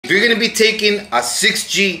you're going to be taking a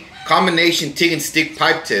 6G combination TIG and stick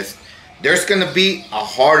pipe test, there's going to be a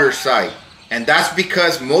harder side. And that's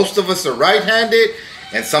because most of us are right-handed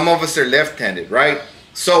and some of us are left-handed, right?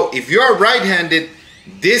 So if you're right-handed,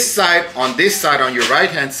 this side, on your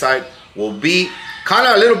right-hand side, will be kind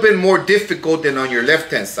of a little bit more difficult than on your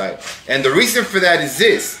left-hand side. And the reason for that is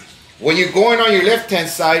this. When you're going on your left-hand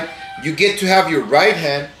side, you get to have your right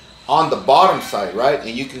hand on the bottom side, right? And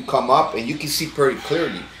you can come up and you can see pretty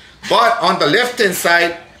clearly. But on the left-hand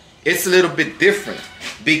side, it's a little bit different,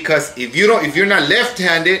 because if you're not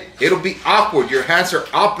left-handed, it'll be awkward. Your hands are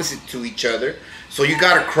opposite to each other, so you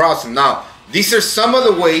gotta cross them. Now, these are some of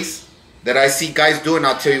the ways that I see guys do, and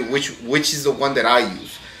I'll tell you which is the one that I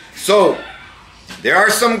use. So there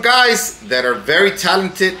are some guys that are very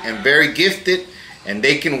talented and very gifted, and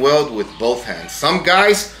they can weld with both hands. Some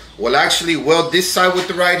guys will actually weld this side with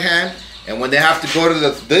the right hand, and when they have to go to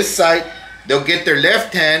this side, they'll get their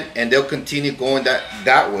left hand and they'll continue going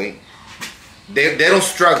that way. They don't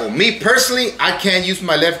struggle. Me personally, I can't use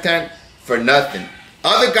my left hand for nothing.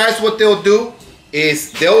 Other guys, what they'll do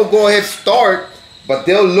is they'll go ahead start, but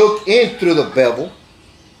they'll look in through the bevel.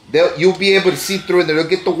 You'll be able to see through it. They'll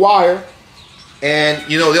get the wire, and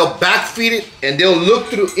they'll back feed it, and they'll look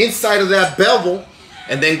through inside of that bevel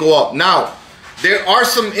and then go up. Now, there are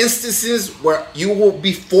some instances where you will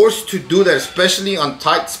be forced to do that, especially on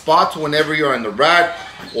tight spots whenever you're in the rad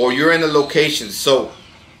or you're in the location. So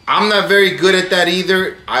I'm not very good at that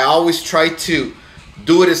either. I always try to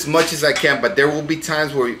do it as much as I can, but there will be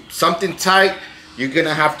times where something tight, you're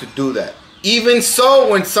gonna have to do that. Even so,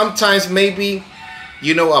 when sometimes maybe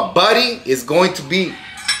a buddy is going to be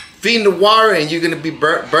feeding the wire and you're gonna be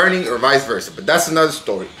burning, or vice versa, but that's another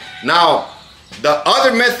story. Now, the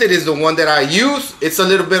other method is the one that I use. It's a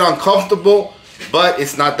little bit uncomfortable, but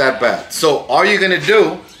it's not that bad. So all you're gonna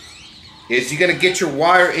do is you're gonna get your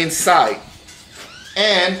wire inside,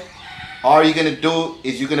 and all you're gonna do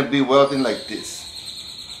is you're gonna be welding like this.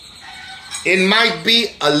 It might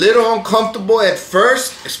be a little uncomfortable at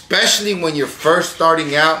first, especially when you're first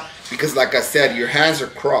starting out, because like I said, your hands are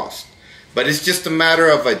crossed. But it's just a matter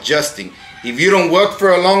of adjusting. If you don't work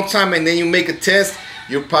for a long time and then you make a test,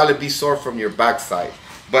 you'll probably be sore from your backside.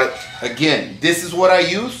 But again, this is what I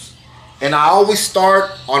use, and I always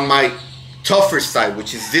start on my tougher side,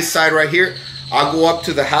 which is this side right here. I'll go up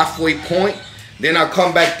to the halfway point, then I'll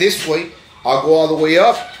come back this way, I'll go all the way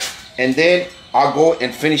up, and then I'll go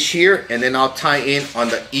and finish here, and then I'll tie in on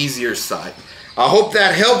the easier side. I hope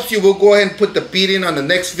that helps you. We'll go ahead and put the bead in on the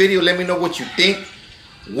next video. Let me know what you think.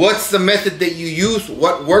 What's the method that you use?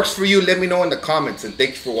 What works for you? Let me know in the comments, and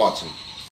thanks for watching.